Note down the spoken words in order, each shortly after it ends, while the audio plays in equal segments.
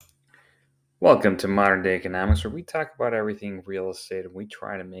Welcome to Modern Day Economics, where we talk about everything real estate and we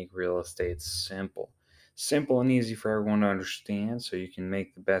try to make real estate simple. Simple and easy for everyone to understand so you can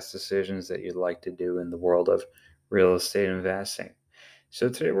make the best decisions that you'd like to do in the world of real estate investing. So,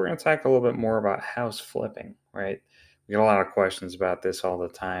 today we're going to talk a little bit more about house flipping, right? We get a lot of questions about this all the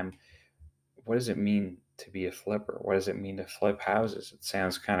time. What does it mean to be a flipper? What does it mean to flip houses? It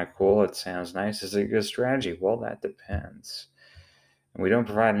sounds kind of cool. It sounds nice. Is it a good strategy? Well, that depends. And we don't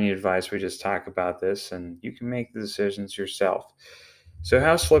provide any advice. We just talk about this and you can make the decisions yourself. So,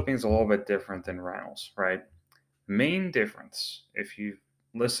 house flipping is a little bit different than rentals, right? Main difference, if you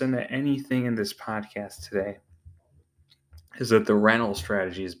listen to anything in this podcast today, is that the rental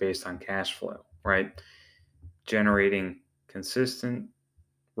strategy is based on cash flow, right? Generating consistent,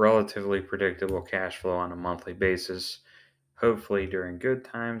 relatively predictable cash flow on a monthly basis, hopefully during good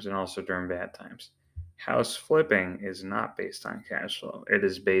times and also during bad times. House flipping is not based on cash flow, it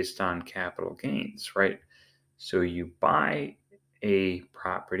is based on capital gains, right? So you buy a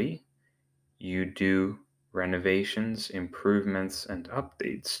property, you do renovations, improvements, and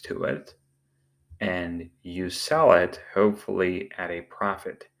updates to it, and you sell it hopefully at a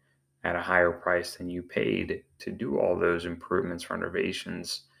profit at a higher price than you paid to do all those improvements,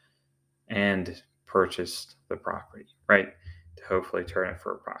 renovations, and purchased the property, right? To hopefully turn it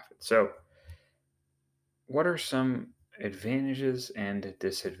for a profit. So, what are some advantages and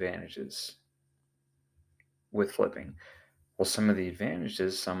disadvantages with flipping? Well, some of the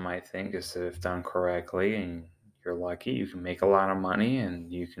advantages, some might think, is that if done correctly and you're lucky, you can make a lot of money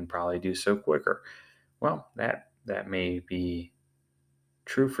and you can probably do so quicker. Well, that may be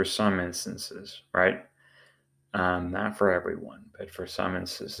true for some instances, right? Not for everyone, but for some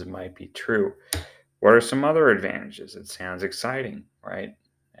instances, it might be true. What are some other advantages? It sounds exciting, right?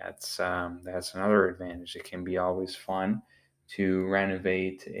 That's another advantage. It can be always fun to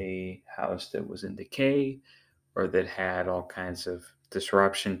renovate a house that was in decay or that had all kinds of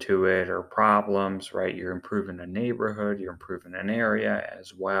disruption to it or problems, right? You're improving a neighborhood, you're improving an area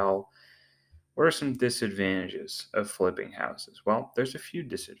as well. What are some disadvantages of flipping houses? Well, there's a few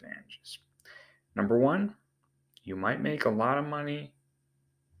disadvantages. Number one, you might make a lot of money,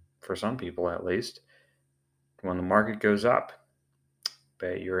 for some people at least, when the market goes up,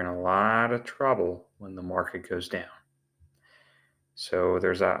 but you're in a lot of trouble when the market goes down. So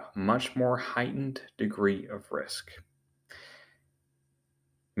there's a much more heightened degree of risk.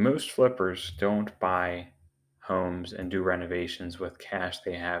 Most flippers don't buy homes and do renovations with cash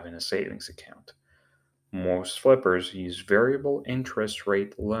they have in a savings account. Most flippers use variable interest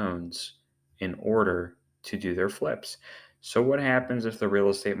rate loans in order to do their flips. So, what happens if the real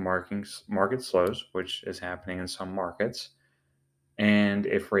estate market slows, which is happening in some markets, and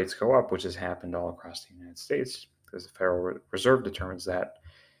if rates go up, which has happened all across the United States, because the Federal Reserve determines that,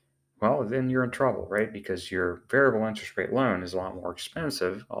 well, then you're in trouble, right? Because your variable interest rate loan is a lot more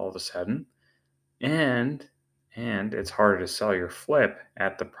expensive all of a sudden, and it's harder to sell your flip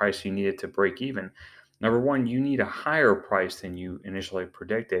at the price you need it to break even. Number one, you need a higher price than you initially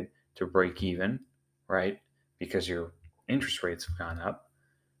predicted to break even, right? Because your interest rates have gone up.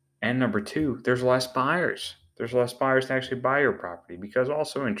 And number two, there's less buyers. There's less buyers to actually buy your property because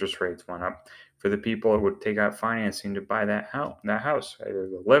also interest rates went up for the people that would take out financing to buy that house, either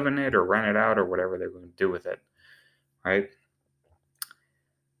to live in it or rent it out or whatever they're going to do with it, right?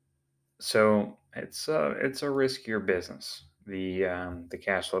 So it's a riskier business, the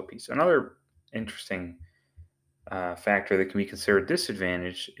cash flow piece. Another interesting factor that can be considered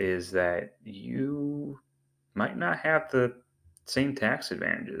disadvantage is that you might not have the same tax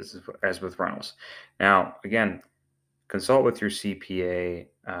advantages as with rentals. Now, again, consult with your CPA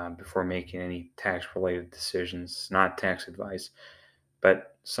before making any tax related decisions. It's not tax advice,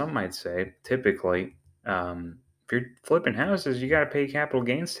 but some might say typically, if you're flipping houses, you got to pay capital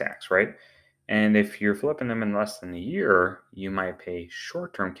gains tax, right? And if you're flipping them in less than a year, you might pay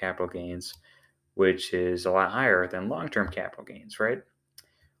short term capital gains, which is a lot higher than long term capital gains, right?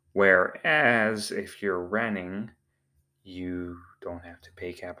 Whereas if you're renting, you don't have to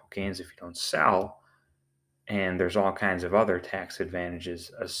pay capital gains if you don't sell. And there's all kinds of other tax advantages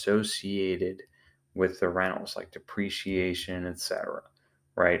associated with the rentals, like depreciation, etc.,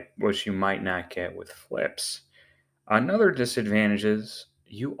 right? Which you might not get with flips. Another disadvantage is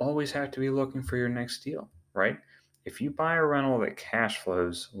you always have to be looking for your next deal, right? If you buy a rental that cash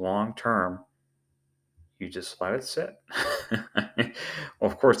flows long term, you just let it sit.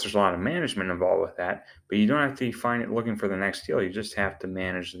 Well, of course, there's a lot of management involved with that, but you don't have to find it looking for the next deal. You just have to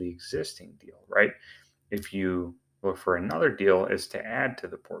manage the existing deal, right? If you look for another deal, is to add to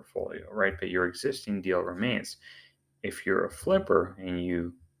the portfolio, right? But your existing deal remains. If you're a flipper and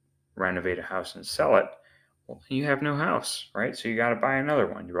you renovate a house and sell it, well, you have no house, right? So you got to buy another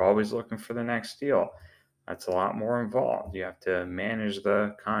one. You're always looking for the next deal. That's a lot more involved. You have to manage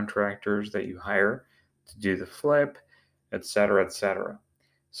the contractors that you hire to do the flip, et cetera, et cetera.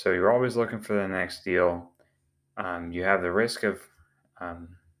 So you're always looking for the next deal. You have the risk of um,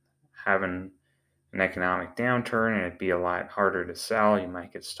 having an economic downturn and it'd be a lot harder to sell. You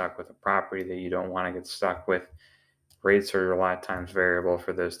might get stuck with a property that you don't want to get stuck with. Rates are a lot of times variable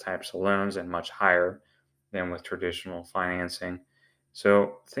for those types of loans and much higher than with traditional financing.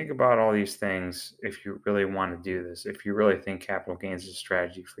 So think about all these things if you really want to do this. If you really think capital gains is a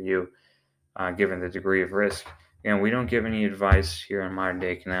strategy for you, given the degree of risk. And we don't give any advice here in modern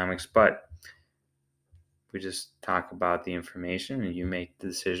day economics, but we just talk about the information and you make the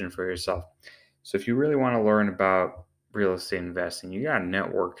decision for yourself. So if you really want to learn about real estate investing, you got to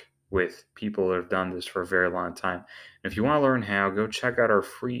network with people that have done this for a very long time. And if you want to learn how, go check out our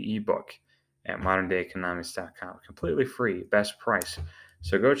free ebook at moderndayeconomics.com. Completely free, best price.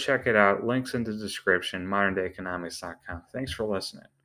 So go check it out. Links in the description, moderndayeconomics.com. Thanks for listening.